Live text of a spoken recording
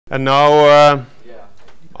And now,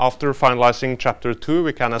 after finalizing chapter 2,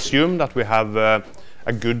 we can assume that we have a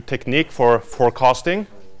good technique for forecasting.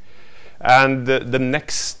 And the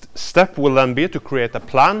next step will then be to create a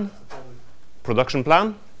plan, production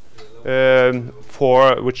plan,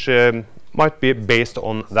 for which might be based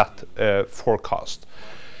on that forecast.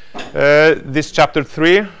 This chapter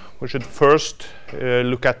 3, we should first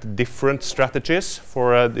look at different strategies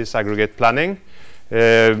for this aggregate planning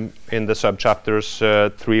in the subchapters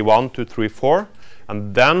 3.1 to 3.4.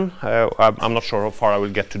 And then, I'm not sure how far I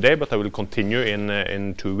will get today, but I will continue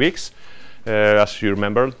in 2 weeks. As you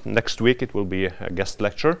remember, next week it will be a guest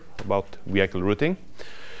lecture about vehicle routing.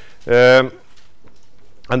 And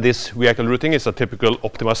this vehicle routing is a typical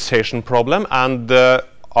optimization problem. And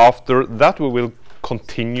after that, we will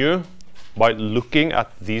continue by looking at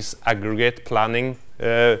these aggregate planning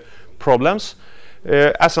problems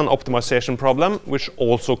as an optimization problem, which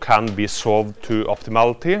also can be solved to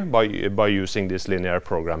optimality by using this linear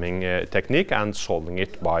programming technique and solving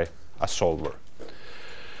it by a solver.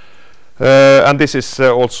 And this is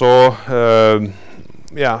also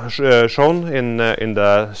shown in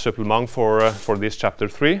the supplement for this chapter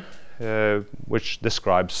 3, which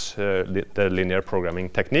describes the linear programming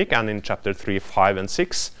technique. And in chapter 3, 5, and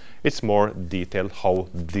 6, it's more detailed how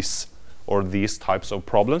this or these types of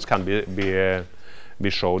problems can be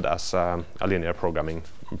showed as a linear programming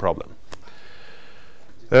problem.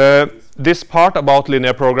 This part about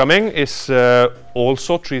linear programming is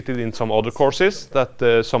also treated in some other courses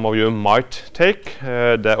that some of you might take.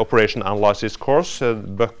 The operation analysis course,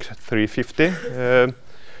 BUC 350,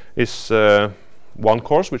 is one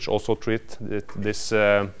course which also treats this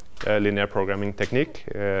linear programming technique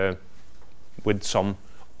with some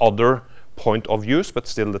other point of views, but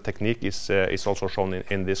still the technique is also shown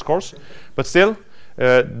in this course. But still,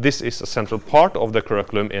 this is a central part of the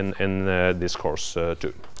curriculum in this course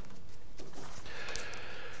too.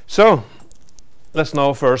 So let's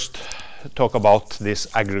now first talk about this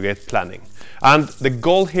aggregate planning. And the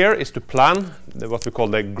goal here is to plan what we call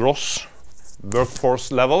the gross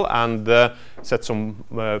workforce level and set some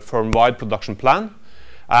firm-wide production plan.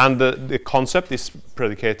 And the concept is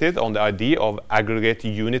predicated on the idea of aggregate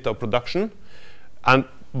unit of production. And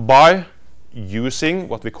by using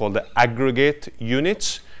what we call the aggregate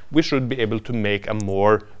units, we should be able to make a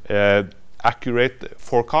more accurate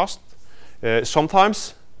forecast.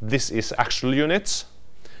 Sometimes this is actual units,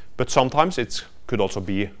 but sometimes it could also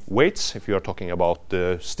be weights. If you are talking about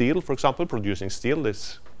steel, for example, producing steel,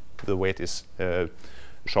 the weight is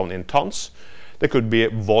shown in tons. There could be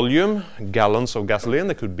volume, gallons of gasoline.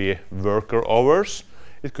 There could be worker hours.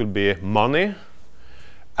 It could be money.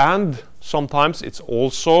 And sometimes it's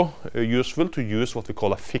also useful to use what we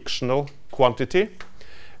call a fictional quantity.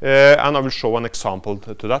 And I will show an example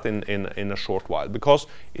to that in a short while. Because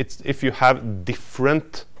if you have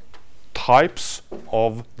different types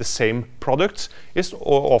of the same products, it's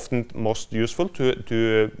often most useful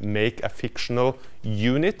to make a fictional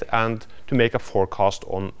unit and to make a forecast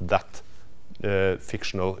on that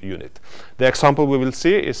fictional unit. The example we will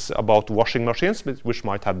see is about washing machines, which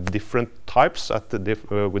might have different types at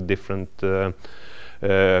with different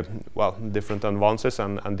different advances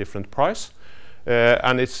and different price.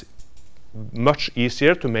 And it's much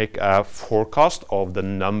easier to make a forecast of the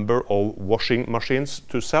number of washing machines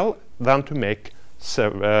to sell than to make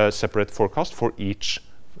separate forecast for each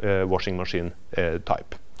washing machine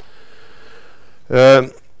type.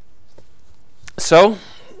 So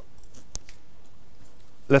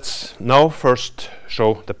let's now first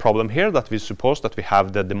show the problem here, that we suppose that we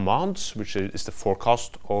have the demands, which is the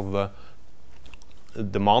forecast of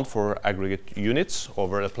demand for aggregate units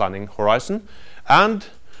over a planning horizon. And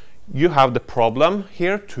you have the problem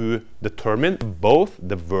here to determine both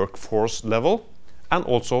the workforce level and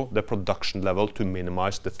also the production level to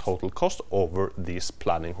minimize the total cost over this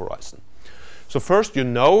planning horizon. So first, you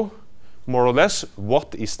know more or less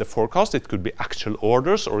what is the forecast. It could be actual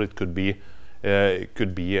orders, or it could be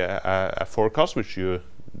a forecast which you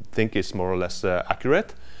think is more or less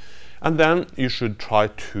accurate. And then you should try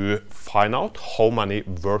to find out how many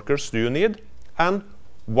workers do you need and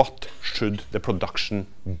what should the production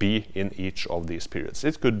be in each of these periods.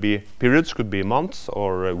 It could be periods, could be months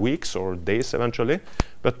or weeks or days eventually,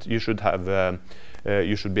 but you should have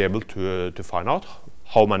you should be able to find out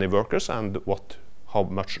how many workers and how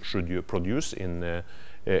much should you produce in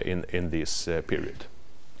this period.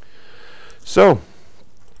 So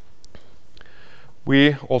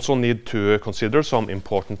we also need to consider some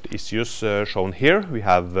important issues shown here. We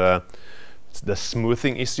have the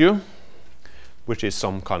smoothing issue, which is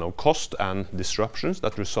some kind of cost and disruptions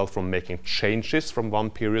that result from making changes from one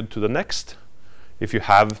period to the next. if you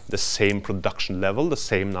have the same production level, the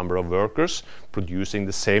same number of workers producing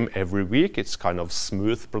the same every week, it's kind of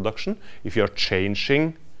smooth production. If you're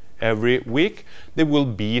changing every week, there will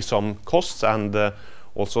be some costs and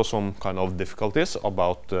also some kind of difficulties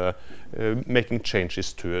about making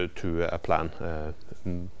changes to a plan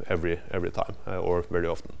every time or very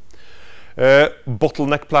often.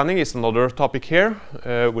 Bottleneck planning is another topic here,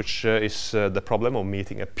 which is the problem of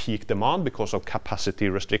meeting a peak demand because of capacity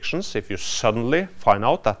restrictions. If you suddenly find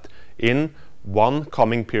out that in one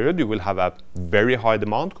coming period you will have a very high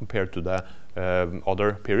demand compared to the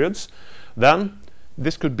other periods, then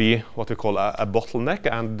this could be what we call a bottleneck,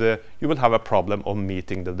 and you will have a problem of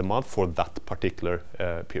meeting the demand for that particular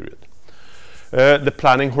period. The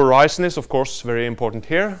planning horizon is of course very important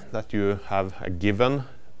here, that you have a given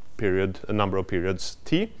period, a number of periods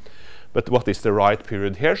T, but what is the right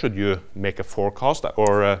period here? Should you make a forecast,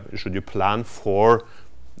 or should you plan for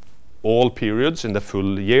all periods in the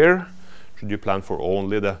full year? Should you plan for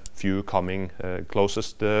only the few coming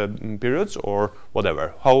closest periods, or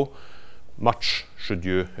whatever? How much should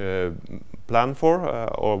you plan for,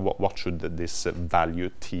 or what should this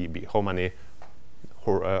value T be? How many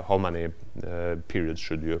periods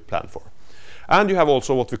should you plan for? And you have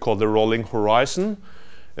also what we call the rolling horizon,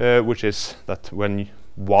 which is that when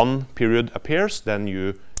one period appears, then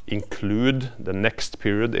you include the next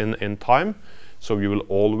period in time. So you will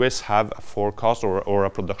always have a forecast or a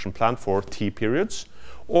production plan for T periods,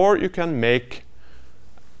 or you can make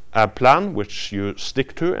a plan which you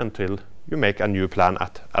stick to until you make a new plan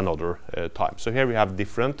at another time. So here we have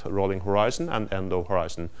different rolling horizon and end of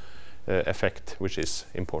horizon effect, which is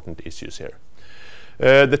important issues here.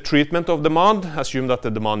 The treatment of demand, assume that the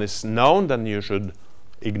demand is known, then you should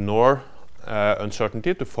ignore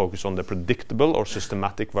uncertainty to focus on the predictable or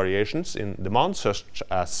systematic variations in demand, such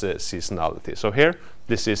as seasonality. So here,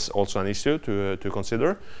 this is also an issue to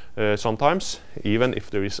consider. Sometimes, even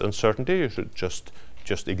if there is uncertainty, you should just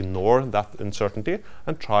ignore that uncertainty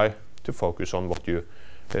and try to focus on what you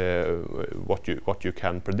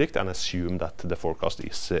can predict, and assume that the forecast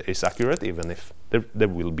is accurate, even if there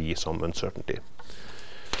will be some uncertainty.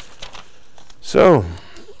 So,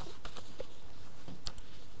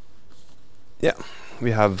 yeah,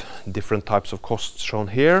 we have different types of costs shown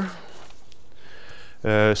here.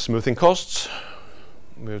 Smoothing costs,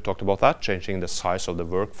 we talked about that, changing the size of the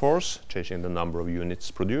workforce, changing the number of units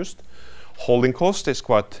produced. Holding cost is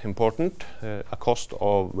quite important, a cost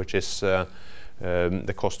of which is the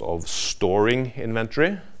cost of storing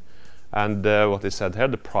inventory. And what is said here,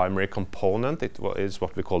 the primary component is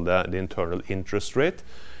what we call the internal interest rate,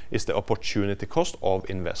 is the opportunity cost of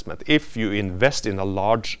investment. If you invest in a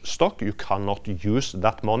large stock, you cannot use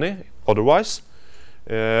that money otherwise.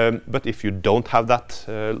 But if you don't have that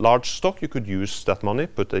large stock, you could use that money,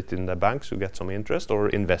 put it in the bank to get some interest, or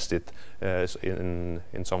invest it in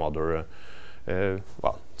some other,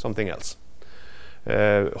 well, something else.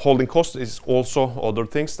 Holding cost is also other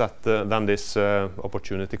things that than this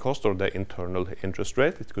opportunity cost or the internal interest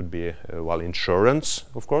rate. It could be well, insurance,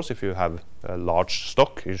 of course. If you have a large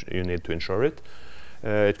stock, you need to insure it.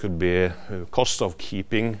 It could be costs of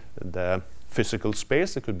keeping the physical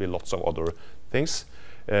space. It could be lots of other things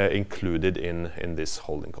included in this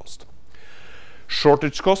holding cost.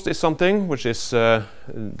 Shortage cost is something which is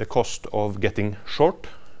the cost of getting short.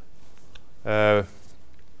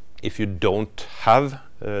 If you don't have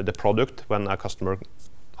the product when a customer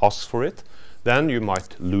asks for it, then you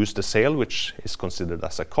might lose the sale, which is considered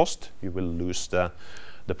as a cost. You will lose the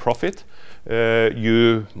profit.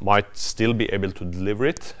 You might still be able to deliver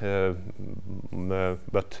it,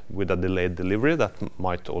 but with a delayed delivery, that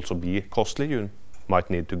might also be costly. You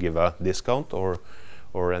might need to give a discount or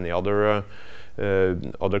any other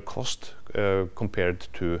cost compared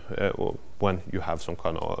to when you have some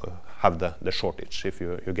kind of the shortage, if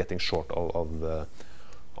you're getting short of the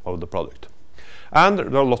product. And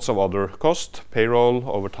there are lots of other costs: payroll,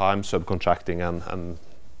 overtime, subcontracting, and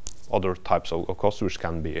other types of costs which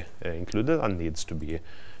can be included and needs to be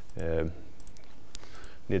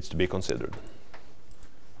considered.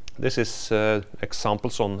 This is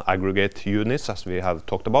examples on aggregate units, as we have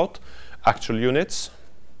talked about. Actual units,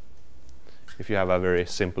 if you have a very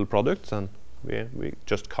simple product, then we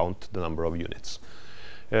just count the number of units.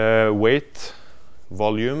 Weight,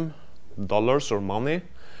 volume, dollars or money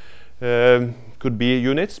could be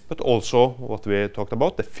units, but also what we talked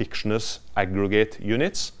about, the fictitious aggregate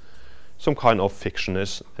units, some kind of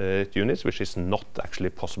fictitious units, which is not actually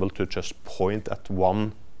possible to just point at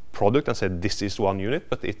one product and say this is one unit,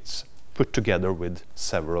 but it's put together with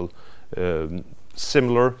several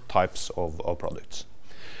similar types of products.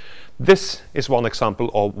 This is one example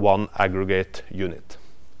of one aggregate unit,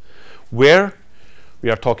 where we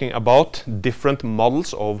are talking about different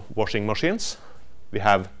models of washing machines. We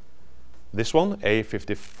have this one,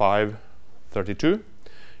 A5532,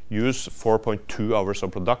 use 4.2 hours of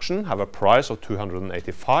production, have a price of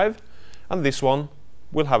 285, and this one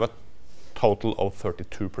will have a total of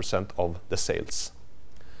 32% of the sales.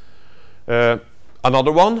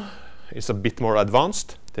 Another one is a bit more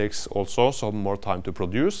advanced, takes also some more time to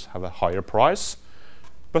produce, have a higher price,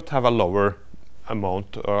 but have a lower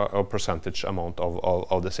amount or percentage amount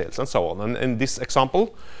of the sales, and so on. And in this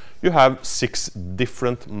example, you have 6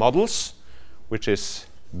 different models, which is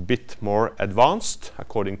a bit more advanced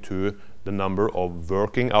according to the number of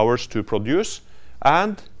working hours to produce,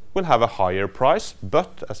 and will have a higher price.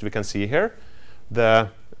 But as we can see here, the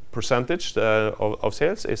percentage of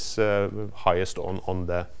sales is highest on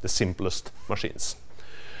the simplest machines.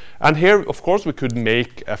 And here, of course, we could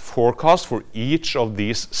make a forecast for each of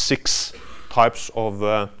these 6 types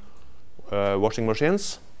of washing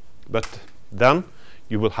machines, but then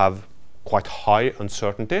you will have quite high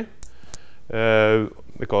uncertainty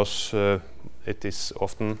because it is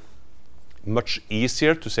often much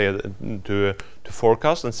easier to say to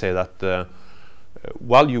forecast and say that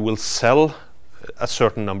while you will sell a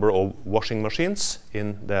certain number of washing machines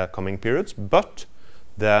in the coming periods, but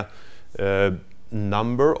the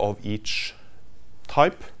number of each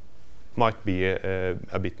type might be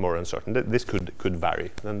a bit more uncertain. This could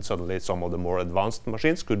vary, and suddenly some of the more advanced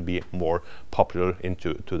machines could be more popular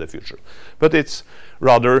into the future. But it's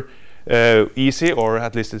rather easy, or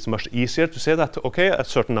at least it's much easier to say that, okay, a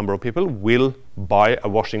certain number of people will buy a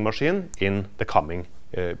washing machine in the coming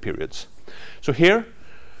periods. So here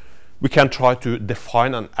we can try to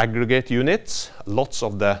define an aggregate unit. Lots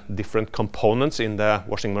of the different components in the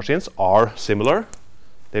washing machines are similar.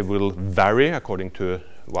 They will vary according to,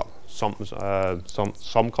 well, some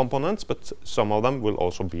components, but some of them will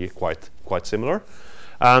also be quite similar.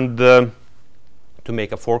 And to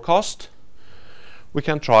make a forecast, we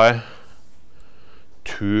can try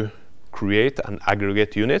to create an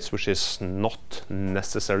aggregate unit which is not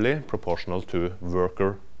necessarily proportional to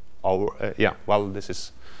worker hour. Well, this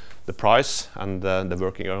is the price and the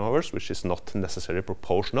working hours, which is not necessarily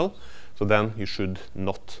proportional. So then you should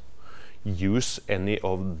not use any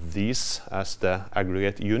of these as the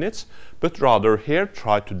aggregate units, but rather here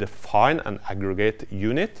try to define an aggregate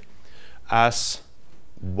unit as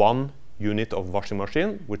one unit of washing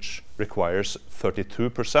machine which requires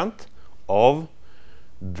 32% of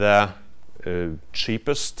the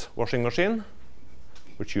cheapest washing machine,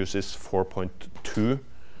 which uses 4.2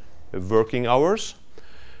 working hours,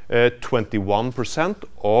 21%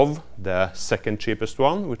 of the second cheapest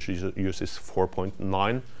one, which uses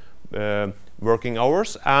 4.9 working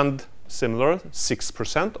hours, and similar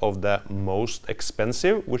 6% of the most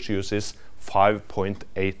expensive, which uses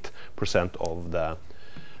 5.8% of the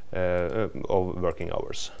of working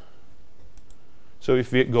hours. So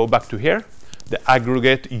if we go back to here, the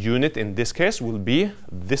aggregate unit in this case will be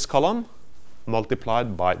this column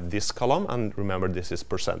multiplied by this column, and remember this is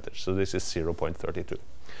percentage, so this is 0.32.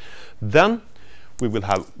 Then we will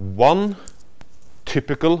have one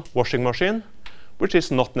typical washing machine which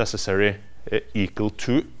is not necessarily equal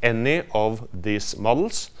to any of these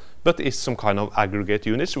models, but is some kind of aggregate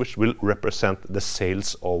units which will represent the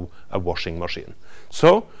sales of a washing machine.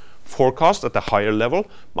 So forecast at a higher level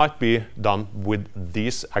might be done with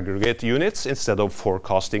these aggregate units instead of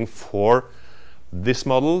forecasting for this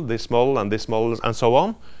model, and this model, and so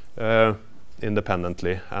on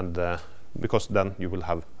independently, and because then you will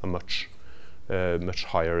have a much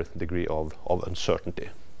higher degree of uncertainty.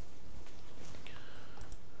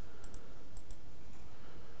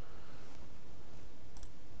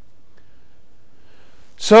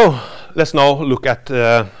 So let's now look at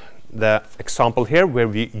the example here where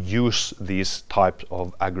we use these types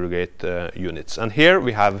of aggregate units. And here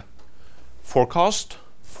we have forecast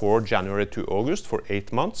for January to August for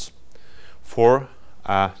 8 months for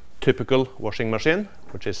a typical washing machine,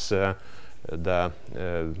 which is the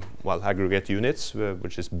aggregate units,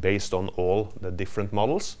 which is based on all the different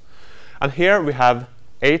models. And here we have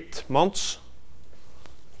 8 months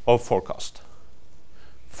of forecast.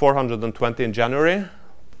 420 in January,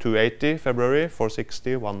 280 February,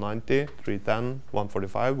 460, 190, 310,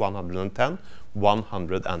 145, 110,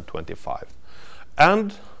 125.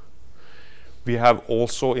 And we have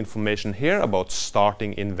also information here about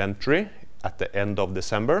starting inventory at the end of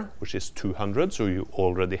December, which is 200, so you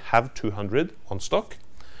already have 200 on stock.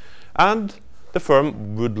 And the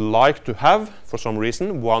firm would like to have, for some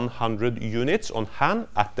reason, 100 units on hand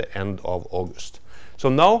at the end of August. So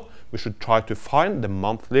now we should try to find the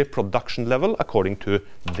monthly production level according to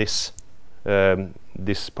this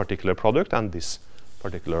this particular product and this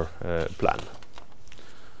particular plan.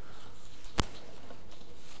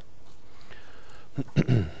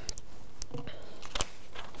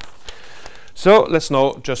 So let's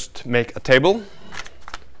now just make a table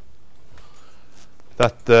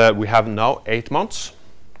that we have now 8 months.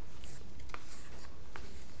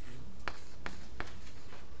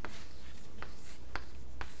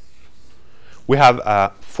 We have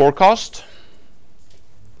a forecast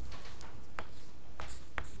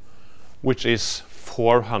which is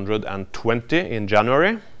 420 in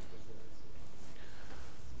January,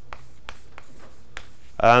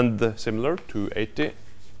 and similar 280,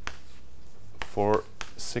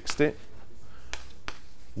 460,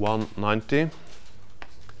 190,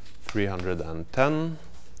 310,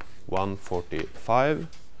 145,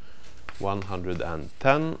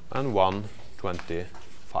 110, and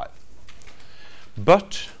 125.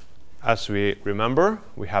 But as we remember,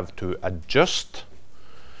 we have to adjust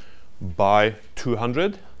by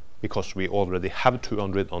 200 because we already have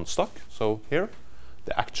 200 on stock. So here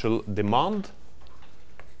the actual demand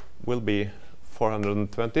will be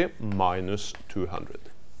 420 minus 200.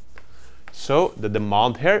 So the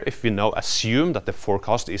demand here, if we now assume that the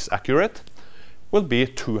forecast is accurate, will be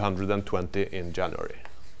 220 in January.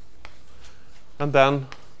 And then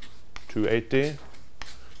 280,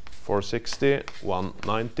 460,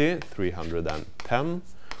 190, 310,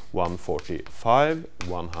 145,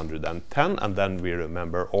 110, and then we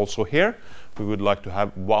remember also here we would like to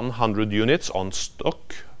have 100 units on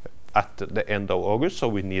stock at the end of August, so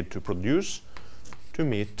we need to produce to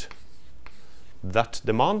meet that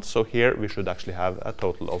demand. So here we should actually have a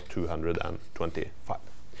total of 225.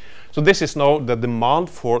 So this is now the demand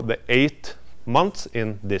for the 8 months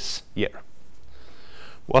in this year.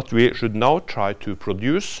 What we should now try to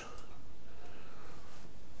produce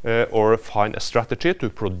or find a strategy to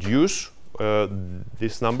produce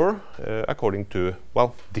this number according to,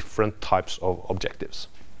 well, different types of objectives.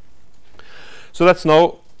 So let's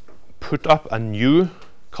now put up a new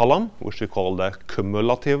column which we call the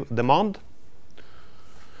cumulative demand,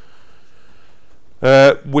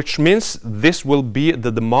 which means this will be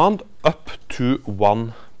the demand up to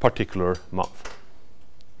one particular month.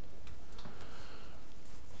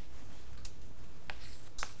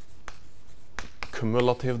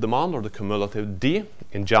 Cumulative demand, or the cumulative D,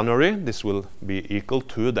 in January this will be equal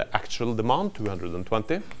to the actual demand,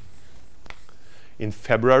 220. In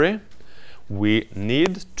February we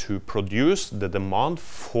need to produce the demand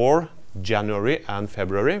for January and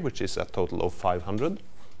February, which is a total of 500.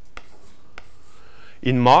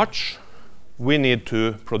 In March we need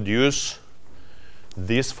to produce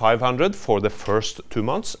these 500 for the first 2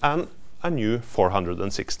 months and a new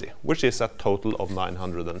 460, which is a total of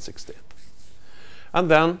 960. And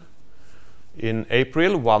then in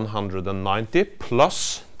April 190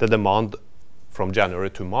 plus the demand from January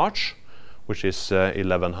to March, which is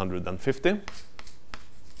 1150.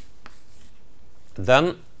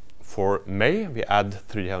 Then for May we add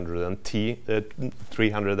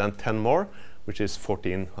 310 more, which is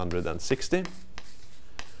 1460.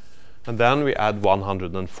 And then we add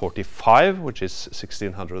 145, which is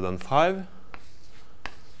 1605.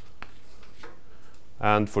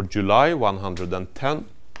 And for July 110,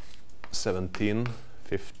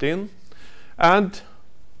 1715. And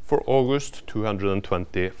for August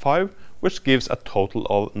 225, which gives a total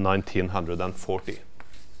of 1940.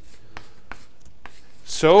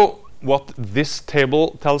 So what this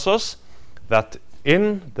table tells us, that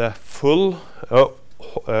in the full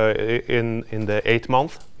in the 8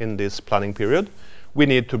 month in this planning period, we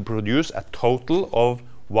need to produce a total of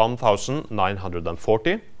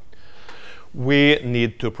 1940. We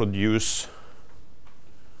need to produce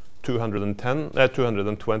 220,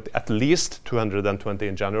 at least 220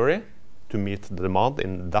 in January to meet the demand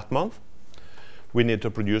in that month. We need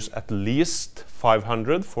to produce at least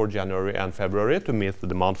 500 for January and February to meet the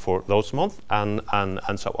demand for those months, and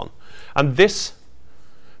so on. And this,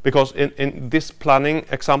 because in this planning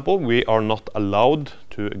example we are not allowed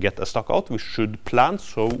to get a stock out, we should plan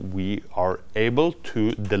so we are able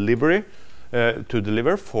to deliver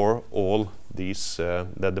for all these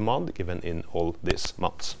the demand given in all these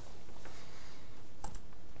months.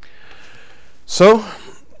 So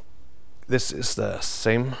this is the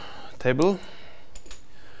same table.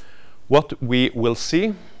 What we will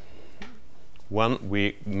see when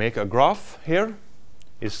we make a graph here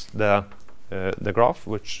is the graph,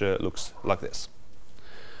 which looks like this.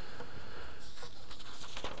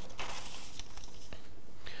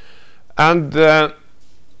 And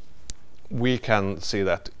we can see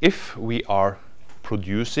that if we are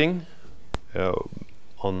producing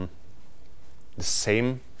on the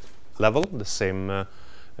same level, the same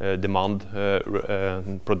demand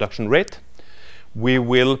production rate, we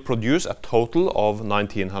will produce a total of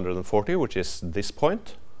 1940, which is this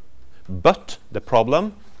point. But the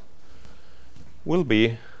problem will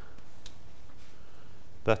be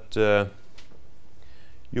that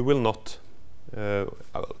you will not, I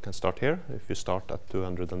can start here. If you start at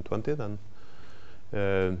 220, then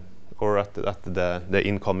or at the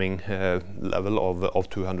incoming level of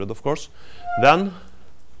 200, of course, then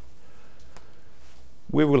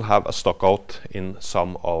we will have a stock out in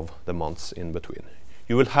some of the months in between.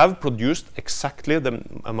 You will have produced exactly the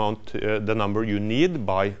amount, the number you need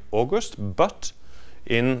by August, but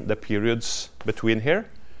in the periods between here,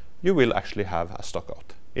 you will actually have a stock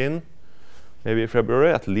out. In maybe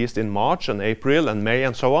February, at least in March and April and May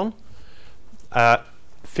and so on, a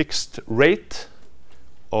fixed rate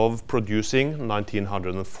of producing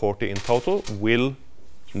 1940 in total will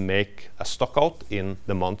make a stock out in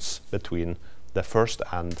the months between the first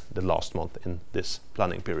and the last month in this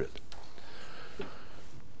planning period.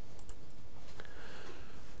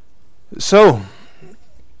 So,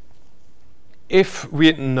 if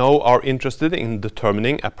we now are interested in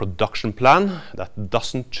determining a production plan that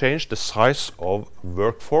doesn't change the size of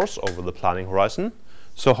workforce over the planning horizon,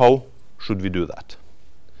 so how should we do that?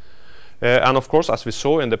 And of course, as we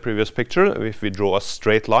saw in the previous picture, if we draw a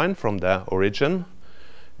straight line from the origin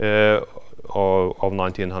of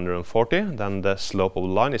 1940, then the slope of the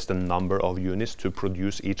line is the number of units to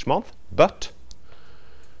produce each month. But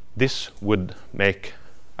this would make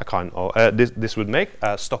a kind of this would make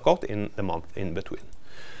a stock out in the month in between.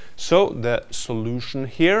 So the solution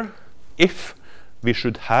here, if we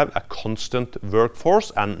should have a constant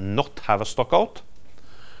workforce and not have a stock out,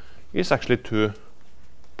 is actually to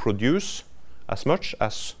produce as much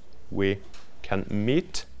as we can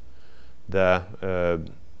meet the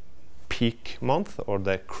peak month or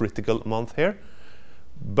the critical month here.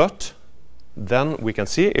 But then we can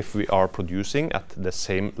see if we are producing at the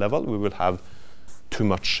same level, we will have too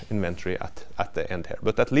much inventory at the end here.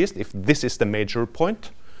 But at least if this is the major point,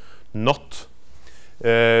 not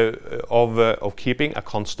of keeping a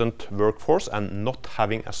constant workforce and not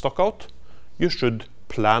having a stock out, you should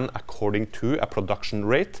plan according to a production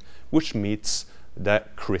rate which meets the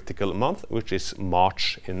critical month, which is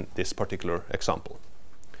March in this particular example.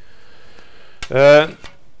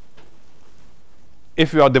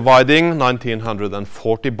 If we are dividing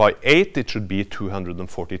 1940 by 8, it should be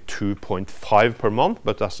 242.5 per month,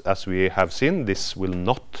 but as we have seen, this will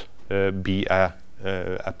not be a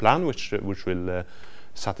plan which will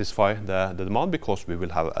satisfy the demand, because we will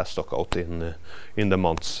have a stock out in the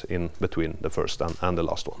months in between the first and the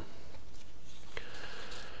last one.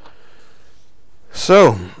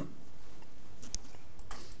 So,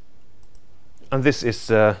 and this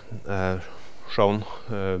is shown,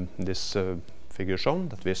 this figure shown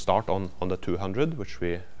that we start on the 200, which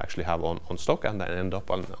we actually have on stock, and then end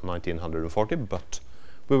up on 1940, but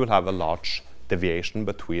we will have a large deviation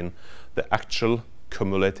between the actual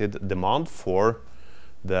cumulated demand for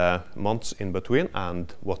the months in between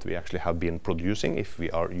and what we actually have been producing if we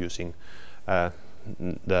are using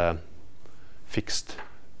the fixed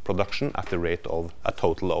production at the rate of a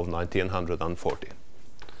total of 1940.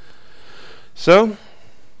 So,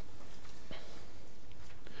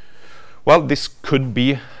 well, this could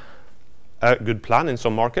be a good plan in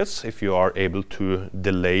some markets if you are able to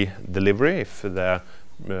delay delivery, if the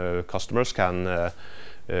customers can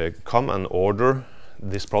come and order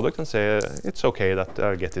this product and say it's okay that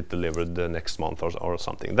I get it delivered the next month or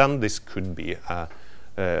something. Then this could be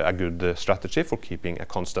a good strategy for keeping a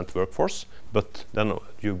constant workforce, but then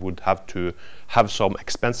you would have to have some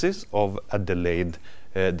expenses of a delayed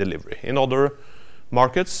delivery. In other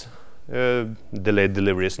markets, delayed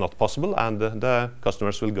delivery is not possible, and the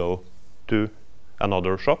customers will go to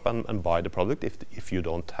another shop and buy the product if you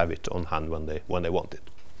don't have it on hand when they want it.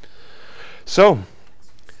 So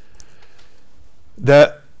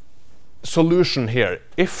the solution here,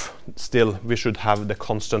 if still we should have the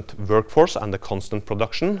constant workforce and the constant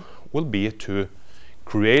production, will be to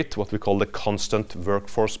create what we call the constant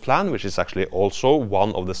workforce plan, which is actually also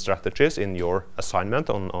one of the strategies in your assignment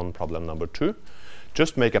on problem number 2.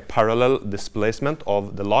 Just make a parallel displacement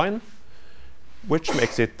of the line, which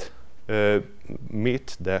makes it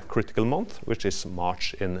meet the critical month, which is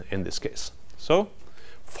March in this case. So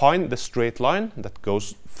find the straight line that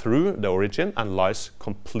goes through the origin and lies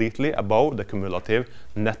completely above the cumulative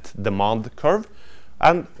net demand curve,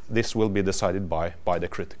 and this will be decided by the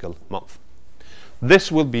critical month.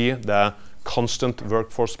 This will be the constant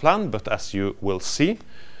workforce plan, but as you will see,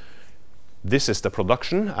 this is the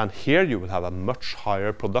production, and here you will have a much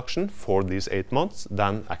higher production for these 8 months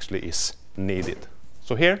than actually is needed.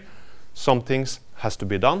 So here some things has to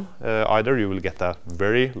be done. Either you will get a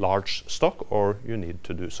very large stock or you need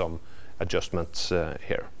to do some adjustments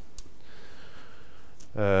here.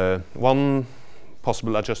 One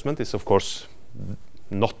possible adjustment is of course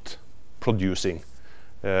not producing.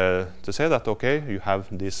 To say that, okay, you have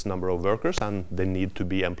this number of workers and they need to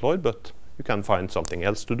be employed, but you can find something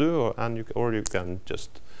else to do, or you can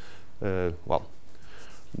just well,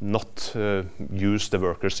 not use the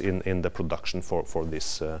workers in the production for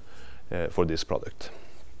this product.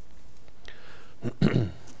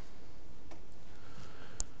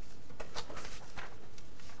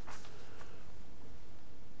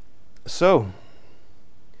 So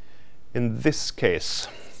in this case,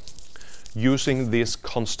 using this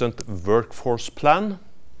constant workforce plan,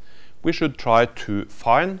 we should try to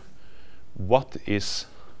find what is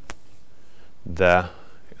the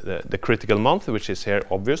critical month, which is here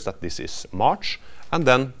obvious that this is March, and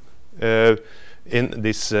then in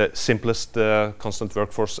this simplest constant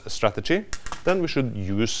workforce strategy, then we should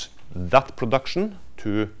use that production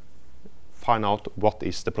to find out what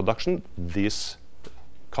is the production this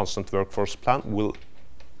constant workforce plan will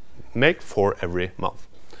make for every month.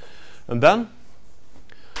 And then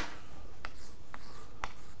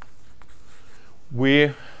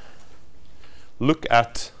we look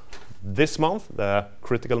at this month, the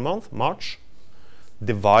critical month, March,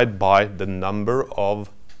 divide by the number of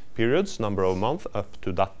periods, number of months up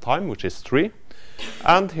to that time, which is 3.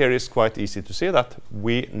 And here is quite easy to see that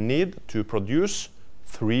we need to produce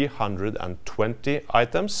 320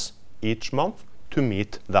 items each month to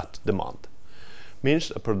meet that demand.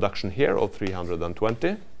 Means a production here of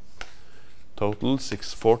 320, total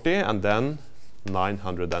 640, and then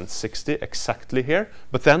 960 exactly here.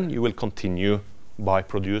 But then you will continue by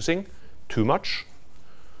producing too much.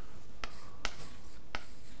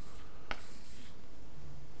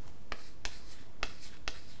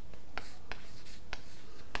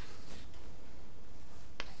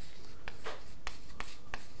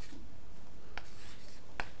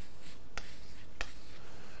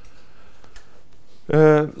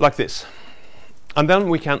 Like this. And then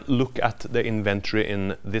we can look at the inventory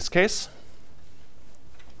in this case,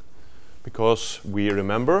 because we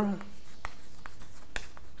remember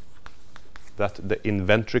that the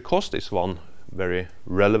inventory cost is one very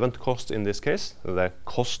relevant cost in this case, the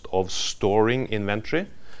cost of storing inventory.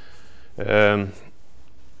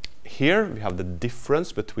 Here we have the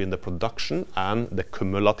difference between the production and the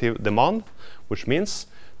cumulative demand, which means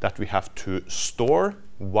that we have to store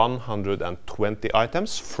 120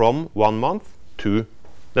 items from one month to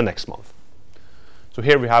the next month. So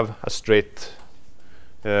here we have a straight,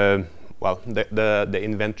 well, the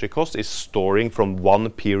inventory cost is storing from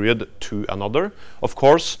one period to another. Of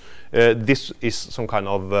course, this is some kind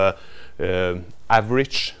of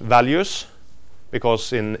average values,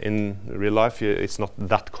 because in real life it's not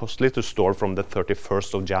that costly to store from the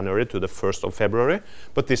 31st of January to the 1st of February,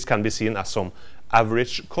 but this can be seen as some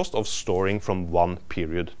average cost of storing from one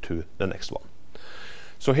period to the next one.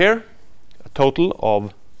 So here, a total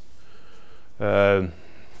of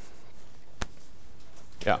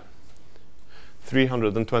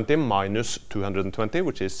 320 minus 220,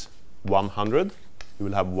 which is 100. You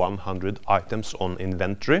will have 100 items on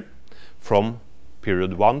inventory from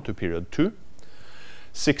period 1 to period 2.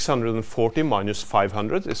 640 minus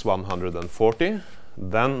 500 is 140.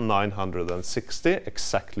 Then 960,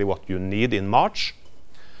 exactly what you need in March.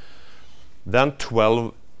 Then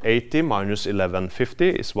 1280 minus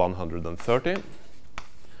 1150 is 130.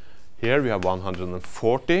 Here we have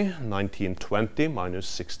 140. 1920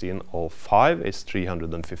 minus 1605 is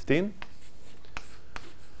 315.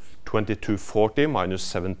 2240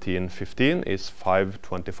 minus 1715 is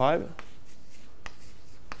 525.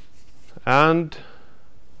 And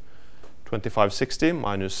 2560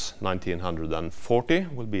 minus 1940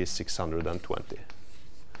 will be 620.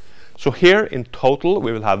 So here in total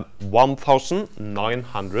we will have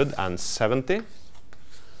 1970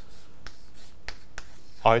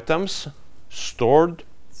 items stored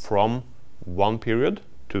from one period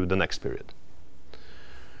to the next period.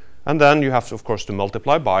 And then you have to, of course, to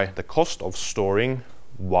multiply by the cost of storing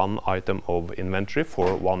one item of inventory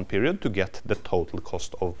for one period to get the total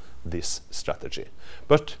cost of this strategy.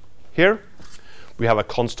 But here we have a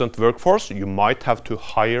constant workforce. You might have to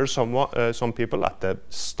hire some people at the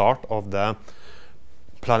start of the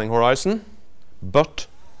planning horizon, but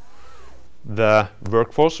the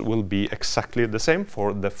workforce will be exactly the same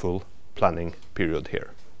for the full planning period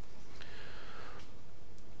here.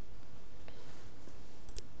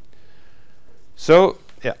 So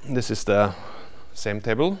yeah, this is the same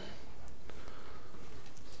table.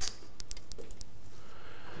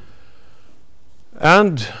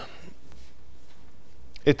 And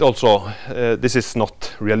it also, this is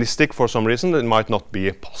not realistic for some reason. It might not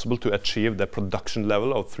be possible to achieve the production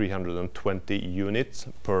level of 320 units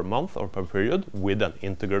per month or per period with an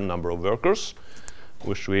integer number of workers,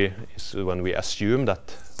 which is when we assume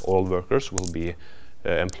that all workers will be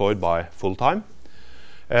employed by full-time.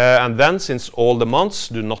 And then, since all the months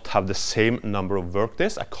do not have the same number of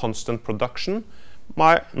workdays, a constant production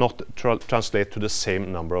might not translate to the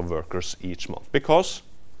same number of workers each month, because,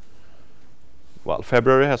 well,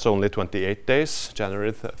 February has only 28 days,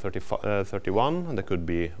 January 31, and there could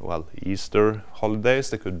be, well, Easter holidays,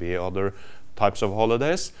 there could be other types of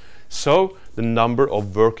holidays. So the number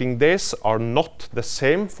of working days are not the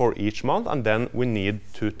same for each month, and then we need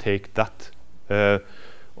to take that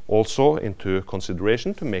also into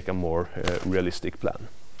consideration to make a more realistic plan.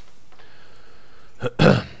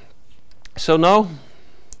 So now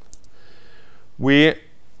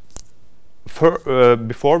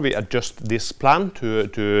before we adjust this plan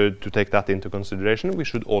to take that into consideration, we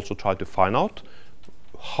should also try to find out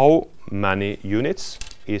how many units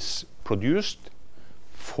is produced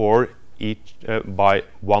for each by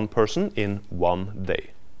one person in one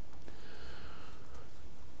day.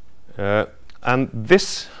 And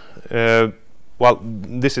this, well,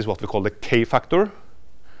 this is what we call the K factor,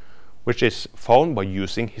 which is found by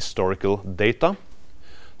using historical data.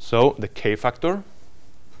 So the K factor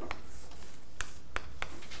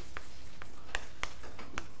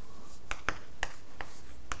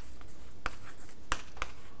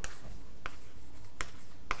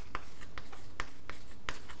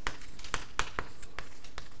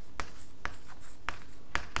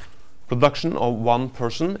production of one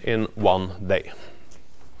person in one day.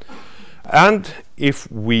 And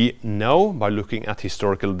if we know by looking at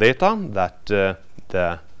historical data that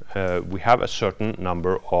we have a certain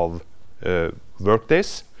number of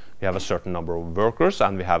workdays, we have a certain number of workers,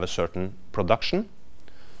 and we have a certain production,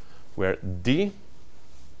 where D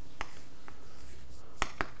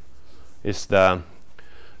is the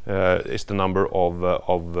number of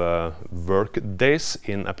work days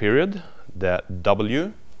in a period, the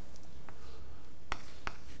W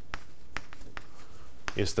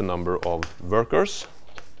is the number of workers,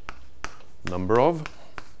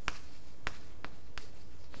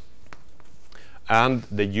 and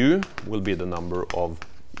the U will be the number of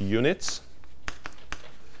units.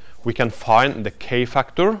 We can find the K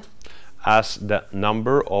factor as the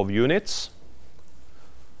number of units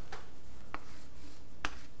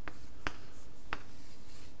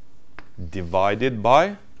divided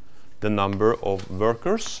by the number of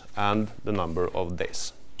workers and the number of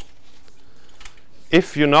days.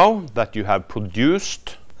 If you know that you have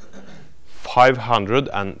produced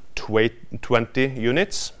 520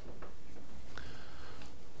 units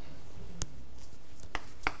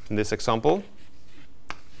in this example,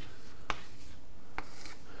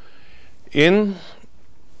 in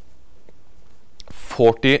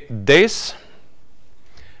 40 days,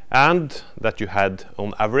 and that you had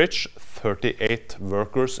on average 38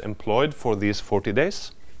 workers employed for these 40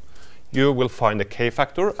 days, you will find the K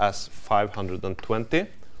factor as 520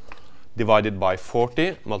 divided by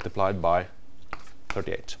 40 multiplied by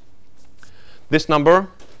 38. This number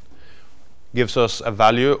gives us a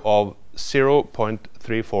value of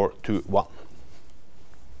 0.3421.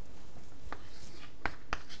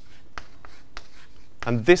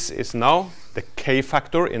 And this is now the K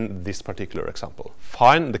factor in this particular example.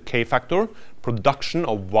 Find the K factor, production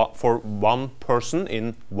of for one person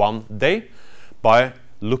in one day, by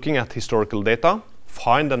looking at historical data,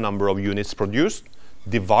 find the number of units produced,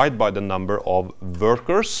 divide by the number of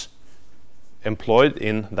workers employed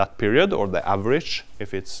in that period, or the average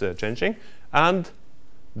if it's changing, and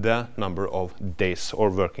the number of days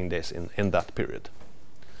or working days in that period.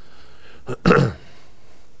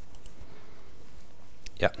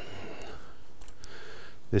 Yeah.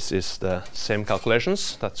 This is the same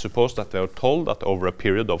calculations. That suppose that we are told that over a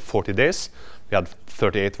period of 40 days we had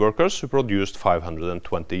 38 workers who produced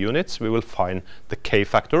 520 units. We will find the K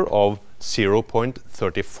factor of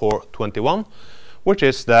 0.3421, which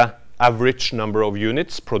is the average number of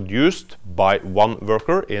units produced by one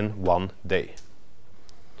worker in one day.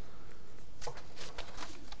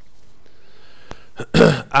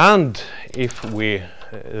 And if we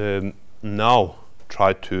now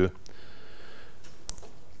try to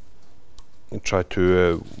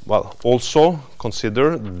well, also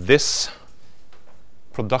consider this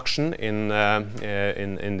production in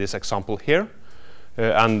this example here,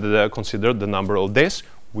 and consider the number of days,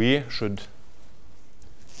 we should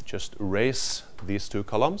just erase these two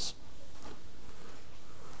columns.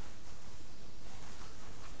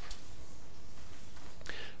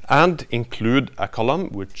 And include a column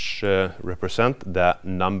which represent the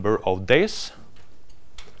number of days.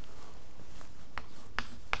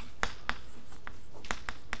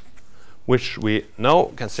 Which we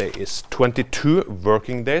now can say is 22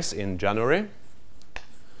 working days in January.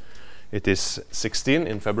 It is 16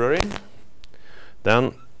 in February.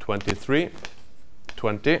 Then 23,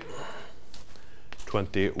 20,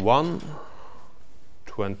 21,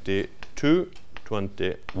 22,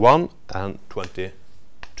 21, and 22.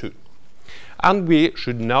 And we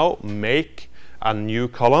should now make a new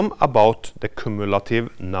column about the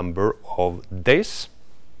cumulative number of days.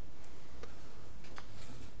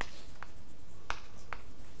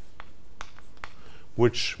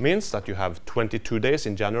 Which means that you have 22 days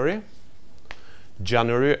in January.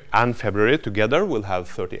 January and February together will have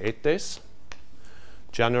 38 days.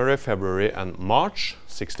 January, February, and March,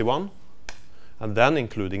 61. And then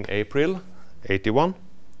including April, 81.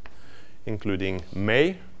 Including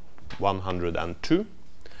May, 102.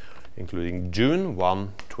 Including June,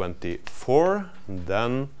 124. And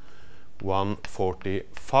then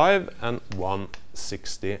 145 and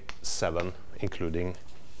 167, including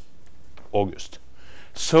August.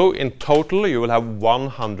 So in total you will have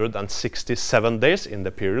 167 days in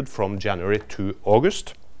the period from January to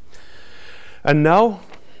August. And now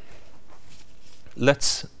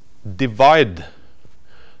let's divide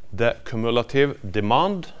the cumulative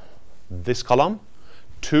demand, this column,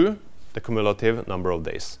 to the cumulative number of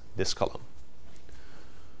days, this column.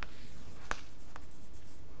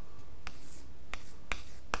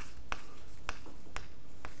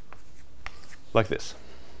 Like this.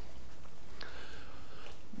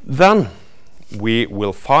 Then we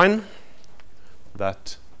will find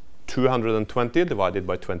that 220 divided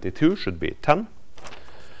by 22 should be 10.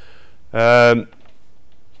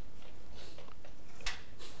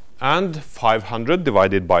 And 500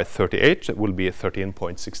 divided by 38 will be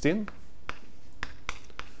 13.16.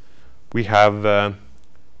 We have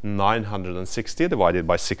 960 divided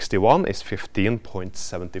by 61 is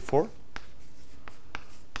 15.74.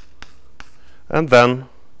 And then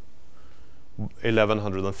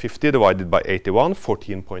 1150 divided by 81,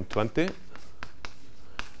 14.20.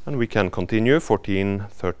 And we can continue,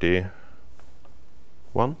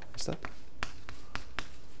 1431, is that?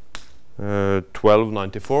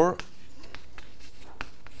 1294,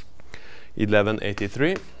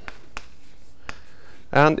 1183,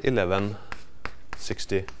 and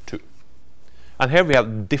 1162. And here we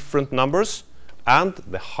have different numbers, and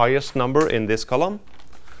the highest number in this column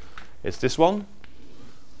is this one,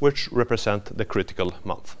 which represent the critical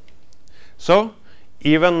month. So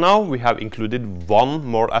even now we have included one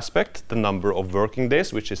more aspect, the number of working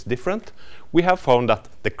days, which is different. We have found that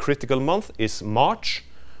the critical month is March.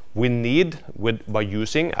 We need, by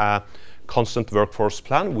using a constant workforce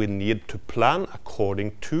plan, we need to plan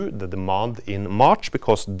according to the demand in March,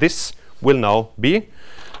 because this will now be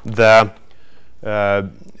the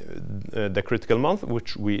critical month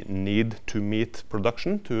which we need to meet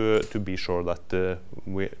production to be sure that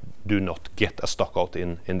we do not get a stockout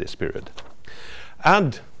in this period.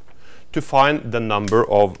 And to find the number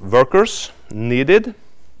of workers needed,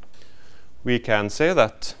 we can say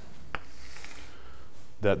that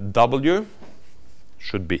the W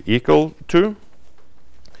should be equal to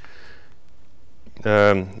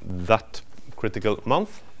that critical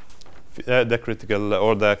month, the critical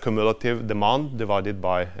or the cumulative demand divided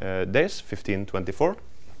by days,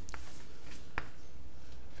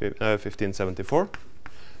 1574,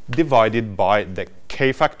 divided by the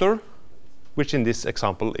K factor, which in this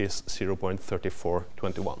example is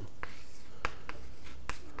 0.3421.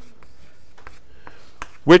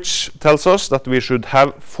 Which tells us that we should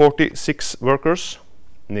have 46 workers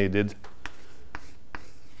needed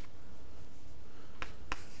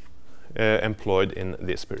employed in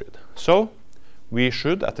this period. So we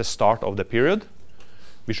should, at the start of the period,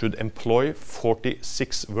 we should employ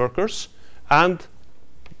 46 workers, and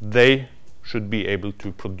they should be able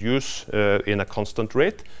to produce in a constant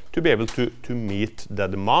rate to be able to meet the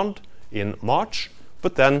demand in March.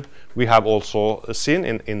 But then we have also seen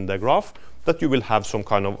in the graph that you will have some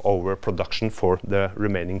kind of overproduction for the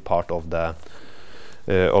remaining part of the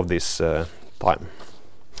of this time.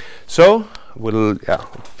 So we'll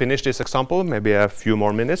finish this example, maybe a few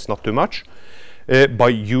more minutes, not too much, by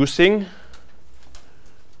using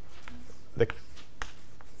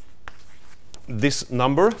this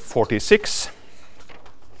number 46.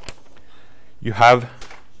 You have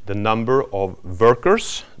the number of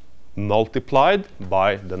workers multiplied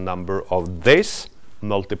by the number of days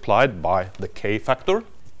multiplied by the K factor,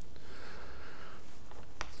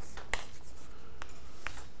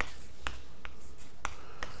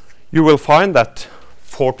 you will find that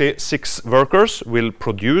 46 workers will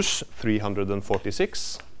produce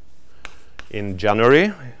 346. In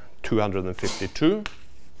January, 252,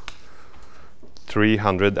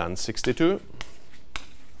 362,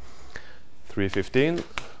 315,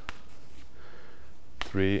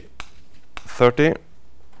 330,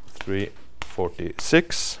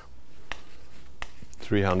 346,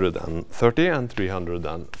 330, and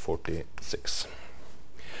 346.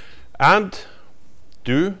 And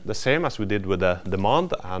do the same as we did with the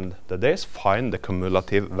demand and the days. Find the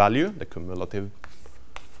cumulative value, the cumulative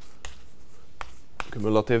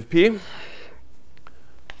P,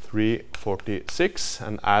 346,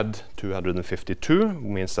 and add 252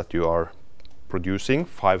 means that you are producing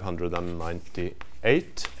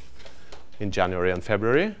 598 in January and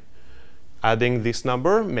February. Adding this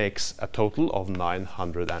number makes a total of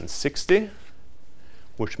 960,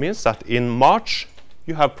 which means that in March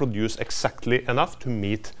you have produced exactly enough to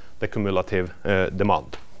meet the cumulative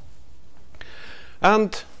demand.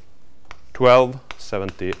 And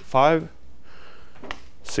 1275,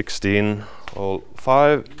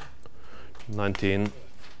 1605,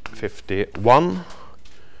 1951,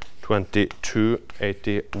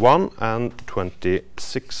 2281, and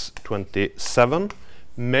 2627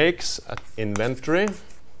 makes an inventory,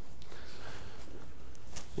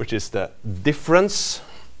 which is the difference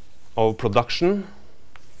of production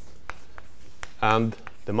and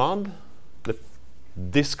demand,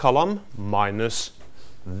 this column minus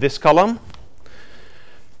this column,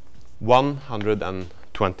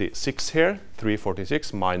 126 here,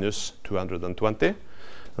 346 minus 220,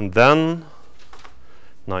 and then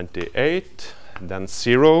 98, then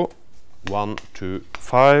 0, 1, 2,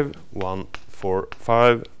 5, 1, 4,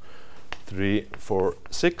 5, 3, 4,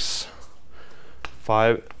 6,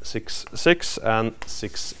 5, 6, 6, and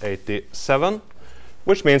 687,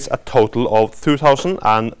 which means a total of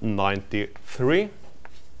 2,093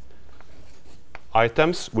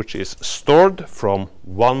 items, which is stored from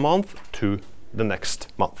one month to the next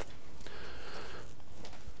month.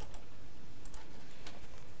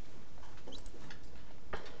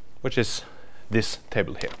 Which is this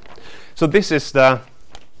table here. So this is the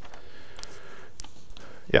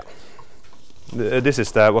this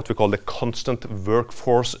is what we call the constant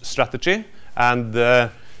workforce strategy, and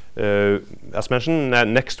as mentioned,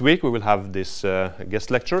 next week we will have this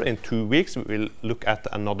guest lecture. In 2 weeks we will look at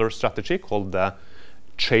another strategy called the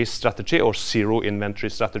chase strategy, or zero inventory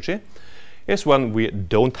strategy. Is when we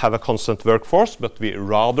don't have a constant workforce, but we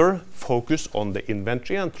rather focus on the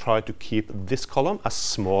inventory and try to keep this column as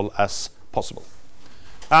small as possible.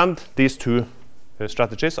 And these two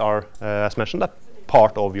strategies are, as mentioned, a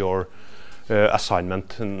part of your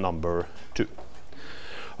assignment number 2.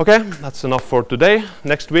 Okay, that's enough for today.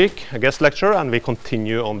 Next week, a guest lecture, and we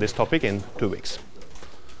continue on this topic in 2 weeks.